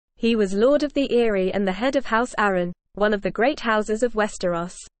He was Lord of the Eyrie and the head of House Arryn, one of the great houses of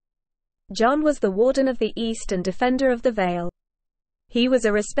Westeros. Jon was the Warden of the East and defender of the Vale. He was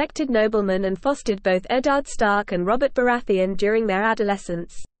a respected nobleman and fostered both Eddard Stark and Robert Baratheon during their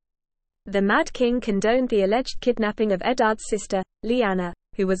adolescence. The Mad King condoned the alleged kidnapping of Eddard's sister, Lyanna,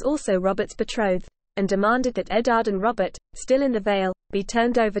 who was also Robert's betrothed, and demanded that Eddard and Robert, still in the Vale, be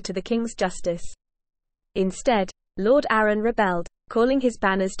turned over to the king's justice. Instead, Lord Arryn rebelled, calling his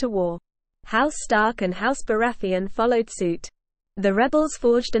banners to war. House Stark and House Baratheon followed suit. The rebels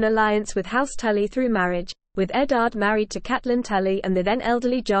forged an alliance with House Tully through marriage, with Eddard married to Catelyn Tully and the then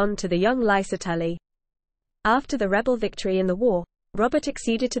elderly Jon to the young Lysa Tully. After the rebel victory in the war, Robert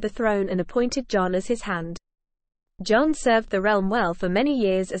acceded to the throne and appointed Jon as his hand. Jon served the realm well for many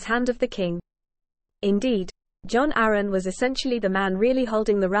years as Hand of the King. Indeed, Jon Arryn was essentially the man really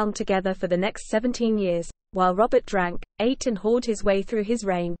holding the realm together for the next 17 years, while Robert drank, ate and whored his way through his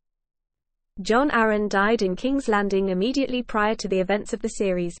reign. Jon Arryn died in King's Landing immediately prior to the events of the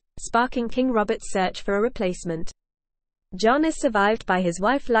series, sparking King Robert's search for a replacement. Jon is survived by his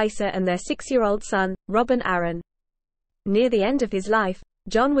wife Lysa and their 6-year-old son, Robin Arryn. Near the end of his life,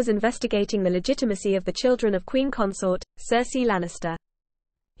 Jon was investigating the legitimacy of the children of Queen Consort, Cersei Lannister.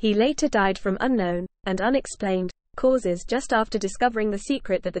 He later died from unknown, and unexplained, causes just after discovering the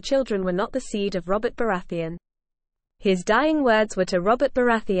secret that the children were not the seed of Robert Baratheon. His dying words were to Robert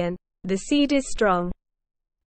Baratheon, "The seed is strong.